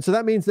 And so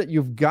that means that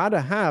you've got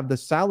to have the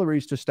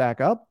salaries to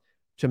stack up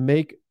to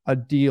make a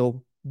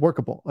deal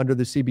workable under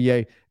the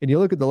CBA. And you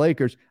look at the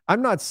Lakers,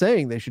 I'm not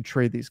saying they should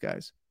trade these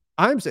guys.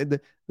 I'm saying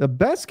that the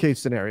best case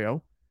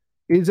scenario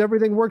is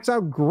everything works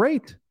out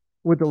great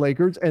with the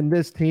Lakers and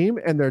this team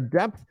and their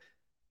depth,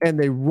 and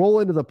they roll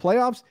into the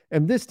playoffs,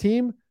 and this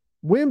team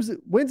wins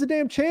a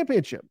damn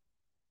championship.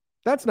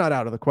 That's not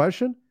out of the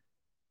question.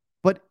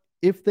 But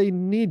if they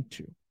need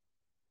to,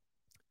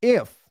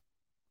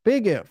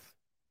 big if,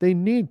 they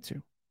need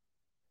to,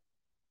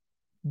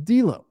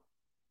 D'Lo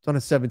is on a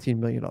 $17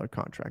 million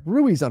contract.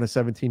 Rui's on a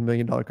 $17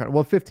 million contract.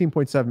 Well,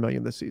 $15.7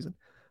 million this season.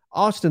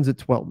 Austin's at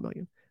 $12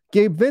 million.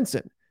 Gabe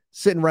Vincent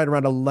sitting right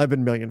around $11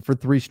 million for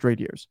 3 straight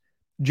years.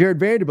 Jared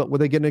Vanderbilt, will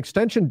they get an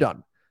extension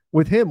done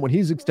with him when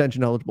he's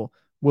extension eligible?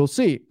 We'll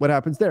see what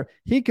happens there.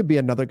 He could be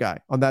another guy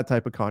on that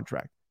type of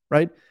contract,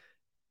 right?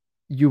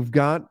 You've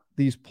got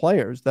these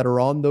players that are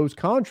on those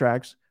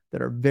contracts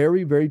that are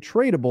very, very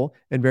tradable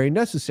and very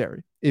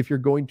necessary if you're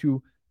going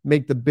to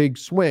make the big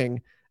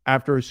swing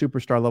after a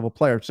superstar level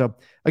player. So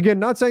again,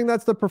 not saying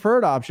that's the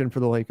preferred option for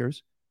the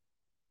Lakers,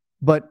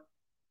 but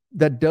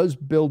that does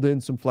build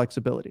in some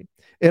flexibility.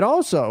 It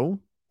also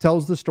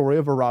tells the story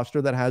of a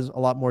roster that has a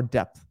lot more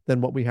depth than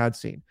what we had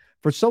seen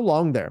for so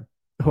long there.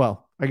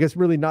 Well, I guess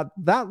really not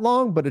that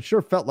long, but it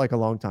sure felt like a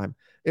long time.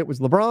 It was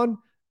LeBron,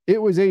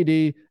 it was AD,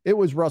 it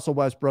was Russell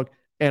Westbrook,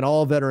 and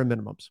all veteran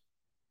minimums.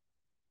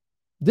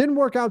 Didn't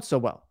work out so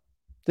well,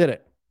 did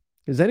it?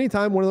 Because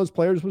anytime one of those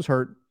players was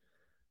hurt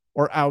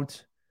or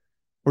out,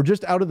 or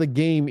just out of the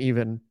game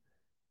even,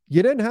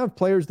 you didn't have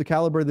players that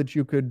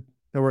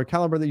were a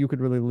caliber that you could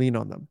really lean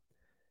on them.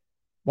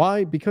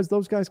 Why? Because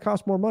those guys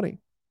cost more money.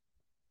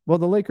 Well,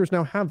 the Lakers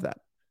now have that.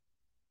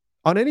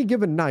 On any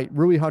given night,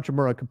 Rui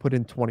Hachimura could put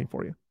in 20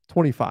 for you,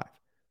 25.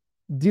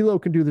 D'Lo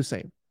can do the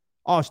same.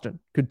 Austin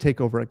could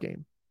take over a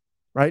game,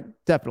 right?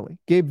 Definitely.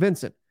 Gabe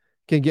Vincent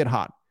can get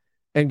hot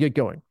and get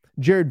going.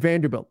 Jared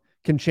Vanderbilt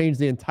can change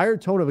the entire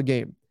tone of a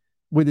game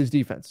with his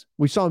defense.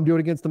 We saw him do it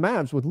against the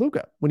Mavs with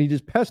Luka when he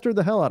just pestered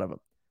the hell out of him.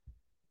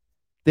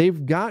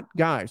 They've got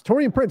guys.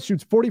 Taurean Prince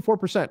shoots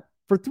 44%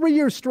 for 3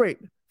 years straight,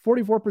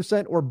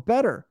 44% or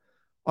better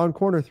on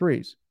corner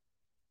threes.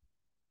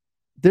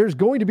 There's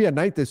going to be a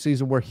night this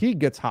season where he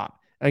gets hot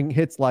and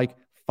hits like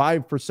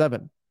 5 for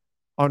 7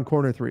 on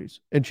corner threes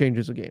and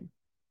changes a game.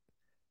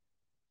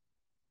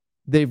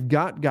 They've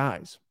got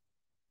guys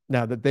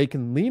now that they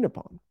can lean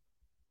upon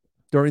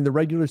during the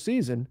regular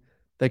season.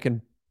 They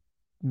can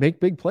make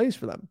big plays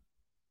for them.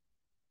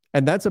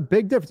 And that's a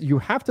big difference. You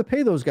have to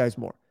pay those guys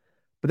more.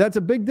 But that's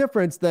a big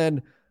difference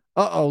than,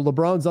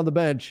 LeBron's on the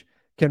bench.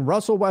 Can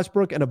Russell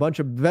Westbrook and a bunch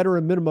of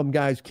veteran minimum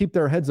guys keep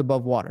their heads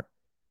above water?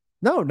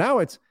 No, now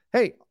it's,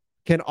 hey,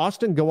 can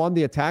Austin go on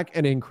the attack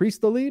and increase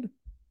the lead?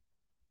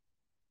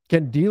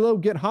 Can D'Lo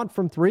get hot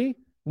from 3?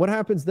 What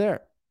happens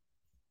there?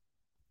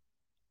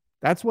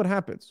 That's what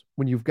happens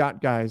when you've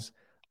got guys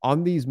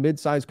on these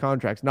mid-sized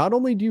contracts. Not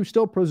only do you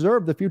still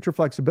preserve the future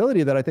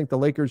flexibility that I think the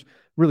Lakers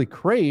really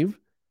crave,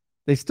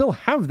 they still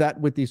have that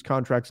with these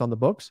contracts on the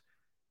books.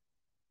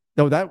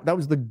 No, that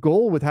was the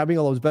goal with having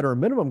all those veteran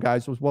minimum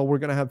guys was, well, we're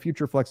going to have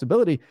future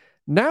flexibility.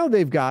 Now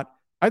they've got,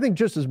 I think,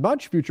 just as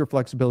much future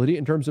flexibility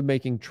in terms of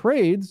making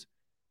trades,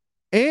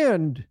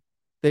 and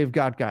they've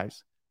got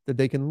guys that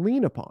they can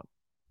lean upon.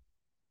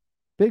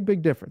 Big,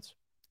 big difference.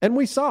 And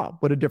we saw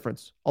what a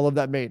difference all of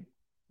that made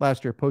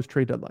last year,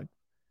 post-trade deadline.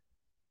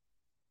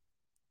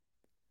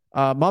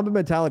 Mamba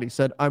Mentality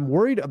said, I'm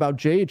worried about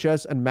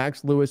JHS and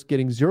Max Lewis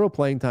getting 0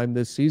 playing time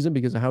this season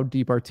because of how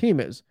deep our team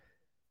is.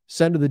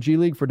 Send to the G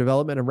League for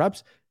development and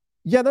reps.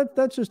 Yeah,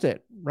 that's just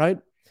it, right?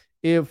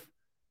 If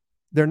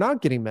they're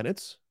not getting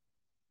minutes,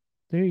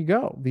 there you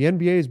go. The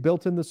NBA has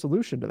built in the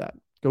solution to that.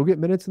 Go get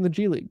minutes in the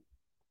G League.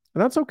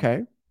 And that's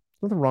okay.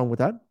 Nothing wrong with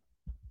that.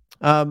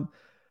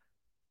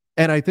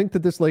 And I think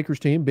that this Lakers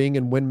team being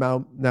in win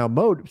now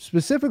mode,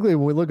 specifically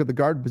when we look at the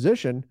guard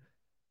position,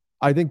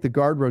 I think the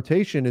guard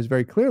rotation is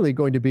very clearly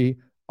going to be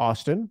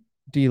Austin,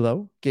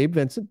 D'Lo, Gabe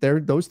Vincent.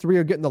 Those 3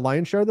 are getting the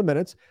lion's share of the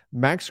minutes.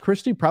 Max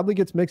Christie probably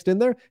gets mixed in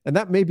there, and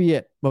that may be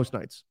it most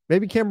nights.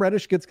 Maybe Cam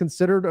Reddish gets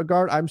considered a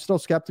guard. I'm still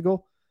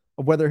skeptical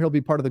of whether he'll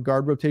be part of the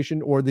guard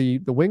rotation or the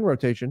wing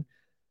rotation,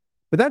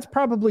 but that's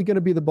probably going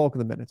to be the bulk of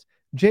the minutes.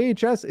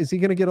 JHS, is he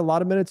going to get a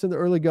lot of minutes in the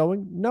early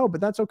going? No,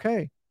 but that's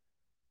okay.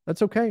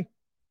 That's okay.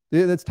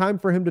 It's time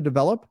for him to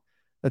develop.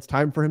 It's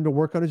time for him to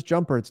work on his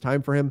jumper. It's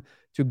time for him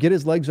to get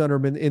his legs under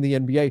him in the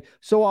NBA.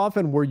 So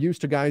often we're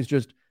used to guys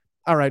just,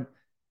 all right,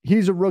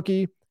 he's a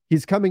rookie.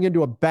 He's coming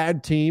into a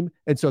bad team.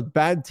 And so the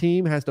bad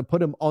team has to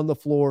put him on the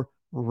floor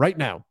right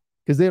now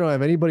because they don't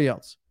have anybody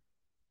else.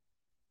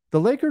 The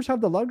Lakers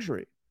have the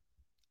luxury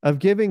of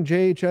giving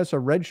JHS a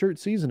redshirt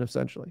season,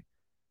 essentially.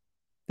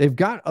 They've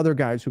got other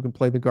guys who can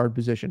play the guard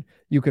position.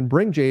 You can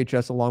bring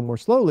JHS along more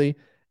slowly.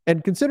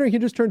 And considering he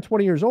just turned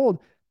 20 years old,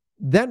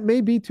 that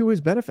may be to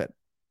his benefit.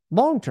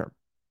 Long-term.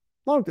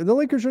 The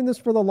Lakers are in this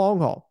for the long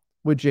haul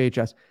with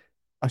JHS,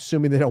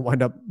 assuming they don't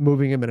wind up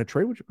moving him in a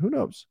trade, which who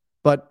knows.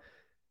 But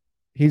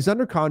he's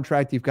under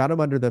contract. You've got him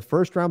under the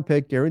first-round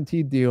pick,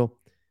 guaranteed deal,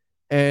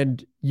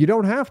 and you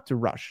don't have to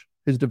rush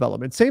his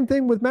development. Same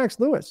thing with Max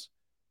Lewis,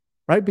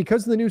 right?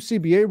 Because of the new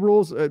CBA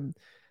rules,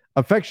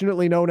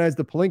 affectionately known as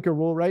the Pelinka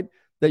rule, right?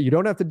 That you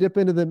don't have to dip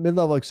into the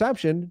mid-level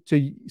exception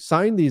to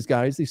sign these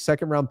guys, these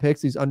second-round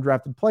picks, these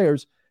undrafted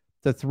players,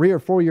 to 3 or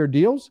 4 year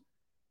deals.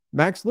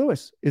 Max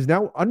Lewis is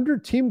now under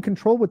team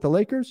control with the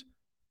Lakers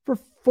for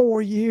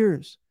 4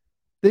 years.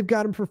 They've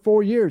got him for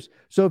 4 years.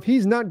 So if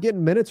he's not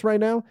getting minutes right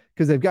now,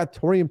 because they've got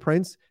Taurean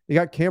Prince, they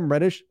got Cam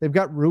Reddish, they've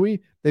got Rui,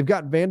 they've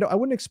got Vando, I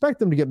wouldn't expect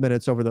them to get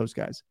minutes over those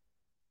guys.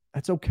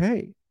 That's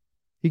okay.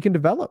 He can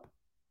develop.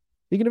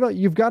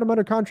 You've got him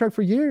under contract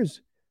for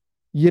years.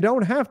 You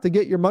don't have to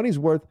get your money's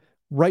worth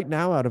right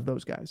now out of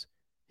those guys.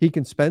 He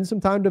can spend some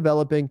time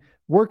developing,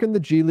 work in the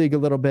G League a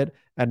little bit,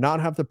 and not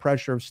have the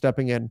pressure of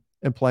stepping in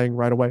and playing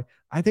right away.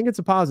 I think it's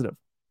a positive.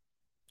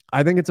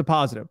 I think it's a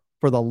positive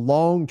for the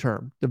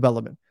long-term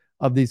development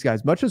of these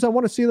guys. Much as I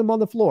want to see them on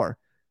the floor,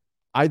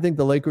 I think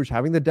the Lakers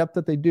having the depth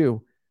that they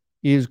do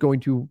is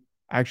going to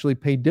actually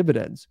pay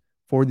dividends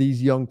for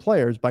these young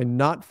players by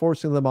not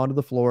forcing them onto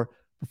the floor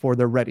before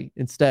they're ready.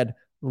 Instead,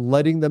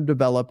 letting them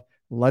develop,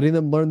 letting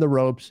them learn the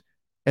ropes,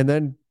 and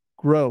then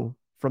grow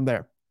from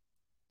there.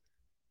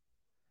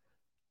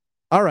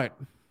 All right.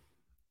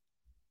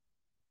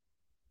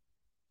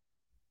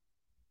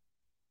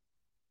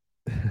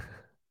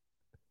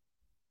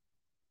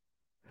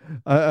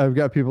 I've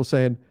got people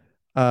saying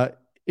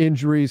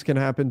injuries can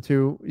happen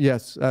too.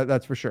 Yes,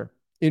 that's for sure.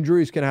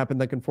 Injuries can happen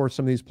that can force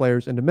some of these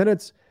players into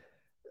minutes.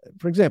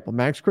 For example,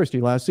 Max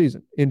Christie last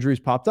season, injuries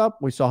popped up.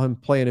 We saw him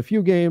play in a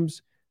few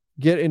games,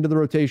 get into the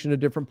rotation at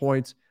different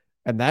points.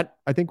 And that,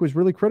 I think, was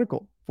really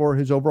critical for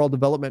his overall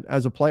development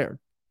as a player.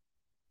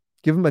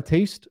 Give him a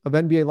taste of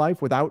NBA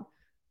life without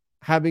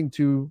having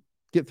to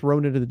get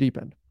thrown into the deep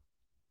end.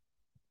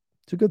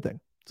 It's a good thing.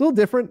 It's a little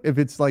different if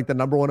it's like the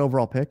number 1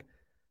 overall pick,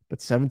 but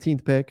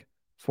 17th pick,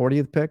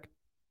 40th pick,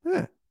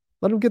 let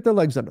them get their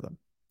legs under them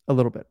a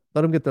little bit.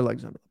 Let them get their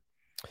legs under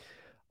them.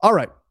 All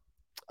right.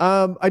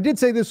 I did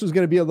say this was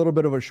going to be a little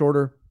bit of a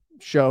shorter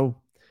show.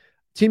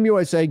 Team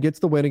USA gets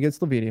the win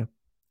against Slovenia.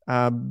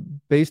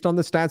 Based on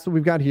the stats that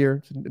we've got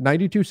here,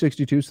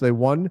 92-62, so they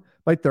won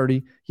by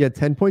 30. You had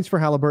 10 points for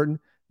Halliburton.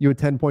 You had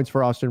 10 points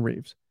for Austin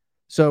Reaves.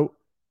 So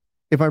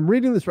if I'm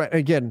reading this right,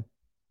 again,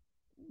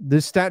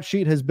 this stat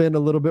sheet has been a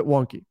little bit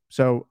wonky.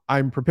 So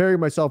I'm preparing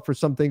myself for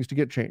some things to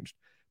get changed.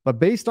 But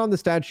based on the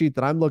stat sheet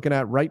that I'm looking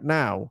at right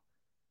now,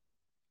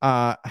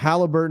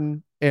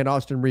 Halliburton and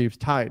Austin Reaves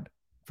tied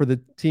for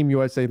the Team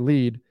USA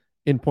lead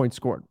in points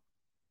scored.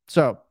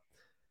 So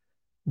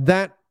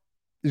that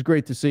is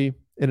great to see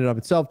in and of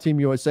itself. Team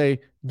USA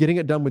getting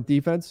it done with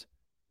defense.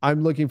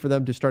 I'm looking for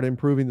them to start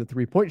improving the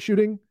three-point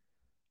shooting.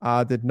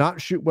 Did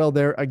not shoot well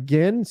there.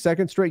 Again,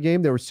 second straight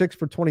game, they were 6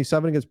 for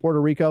 27 against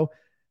Puerto Rico,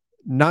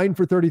 9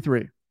 for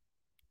 33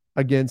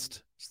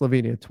 against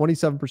Slovenia,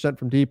 27%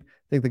 from deep. I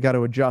think they got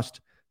to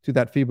adjust to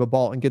that FIBA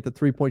ball and get the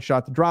three-point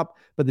shot to drop.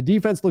 But the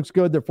defense looks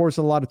good. They're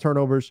forcing a lot of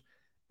turnovers,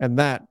 and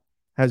that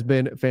has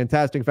been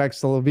fantastic. In fact,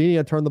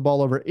 Slovenia turned the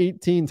ball over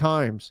 18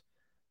 times.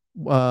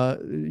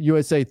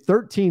 USA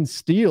 13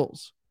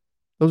 steals.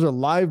 Those are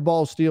live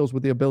ball steals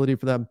with the ability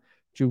for them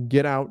to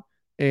get out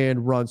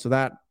and run. So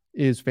that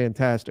is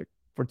fantastic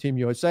for Team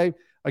USA.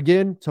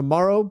 Again,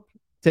 tomorrow,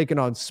 taking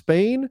on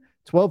Spain,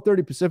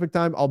 12:30 Pacific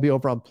time. I'll be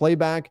over on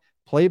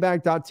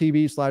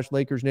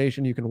playback.tv/Lakers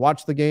Nation. You can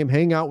watch the game,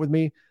 hang out with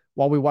me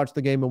while we watch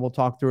the game, and we'll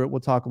talk through it.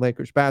 We'll talk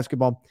Lakers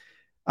basketball.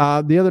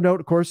 The other note,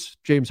 of course,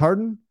 James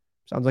Harden.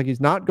 Sounds like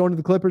he's not going to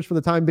the Clippers for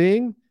the time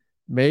being.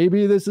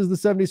 Maybe this is the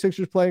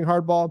 76ers playing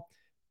hardball,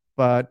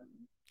 but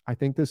I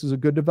think this is a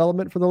good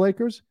development for the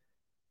Lakers,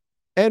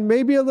 and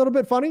maybe a little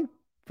bit funny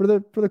for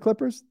the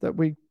Clippers that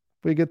we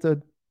get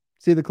to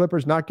see the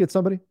Clippers not get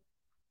somebody.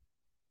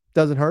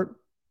 Doesn't hurt.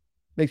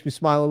 Makes me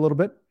smile a little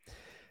bit.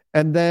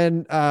 And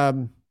then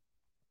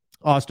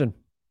Austin.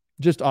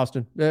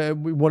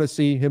 We want to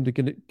see him to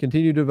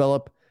continue to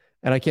develop,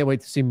 and I can't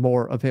wait to see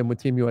more of him with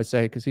Team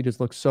USA because he just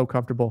looks so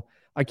comfortable.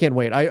 I can't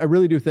wait. I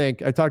really do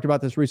think, I talked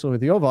about this recently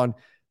with Jovan,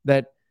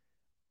 that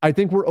I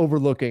think we're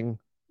overlooking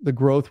the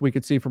growth we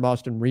could see from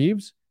Austin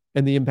Reaves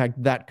and the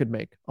impact that could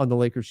make on the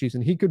Lakers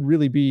season. He could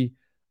really be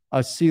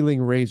a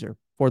ceiling raiser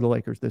for the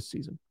Lakers this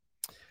season.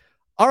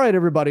 All right,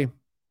 everybody.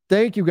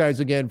 Thank you guys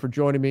again for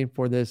joining me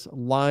for this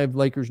live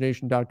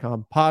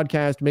LakersNation.com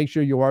podcast. Make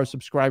sure you are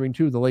subscribing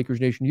to the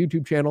Lakers Nation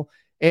YouTube channel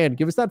And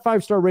give us that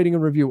 5-star rating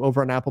and review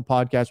over on Apple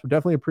Podcasts. We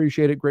definitely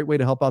appreciate it. Great way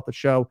to help out the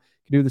show. You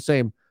can do the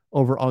same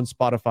over on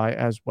Spotify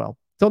as well.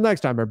 Till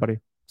next time, everybody.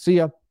 See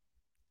ya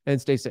and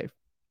stay safe.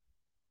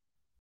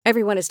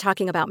 Everyone is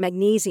talking about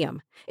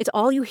magnesium. It's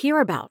all you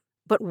hear about.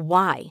 But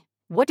why?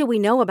 What do we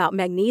know about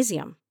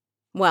magnesium?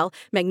 Well,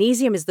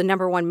 magnesium is the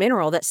number one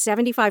mineral that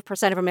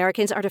 75% of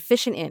Americans are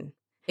deficient in.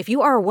 If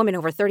you are a woman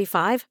over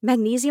 35,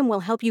 magnesium will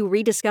help you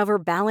rediscover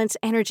balance,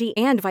 energy,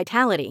 and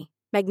vitality.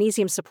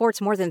 Magnesium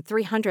supports more than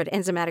 300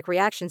 enzymatic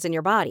reactions in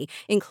your body,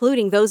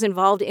 including those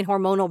involved in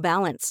hormonal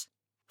balance.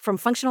 From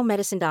functional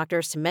medicine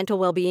doctors to mental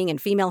well-being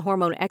and female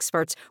hormone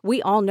experts,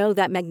 we all know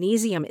that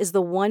magnesium is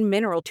the one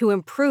mineral to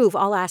improve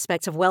all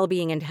aspects of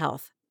well-being and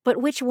health. But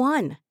which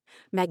one?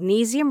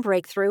 Magnesium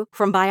Breakthrough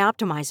from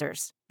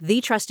Bioptimizers,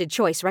 the trusted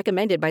choice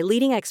recommended by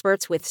leading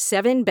experts with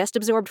 7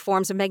 best-absorbed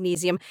forms of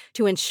magnesium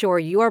to ensure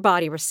your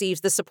body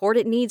receives the support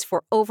it needs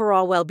for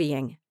overall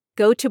well-being.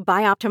 Go to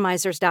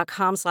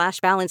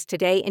bioptimizers.com/balance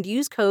today and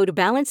use code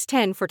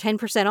BALANCE10 for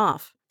 10%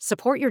 off.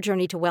 Support your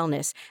journey to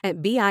wellness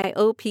at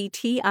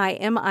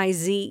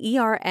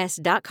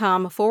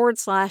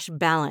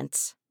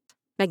bioptimizers.com/balance.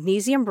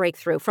 Magnesium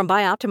Breakthrough from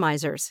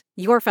Bioptimizers,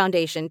 your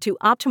foundation to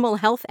optimal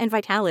health and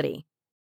vitality.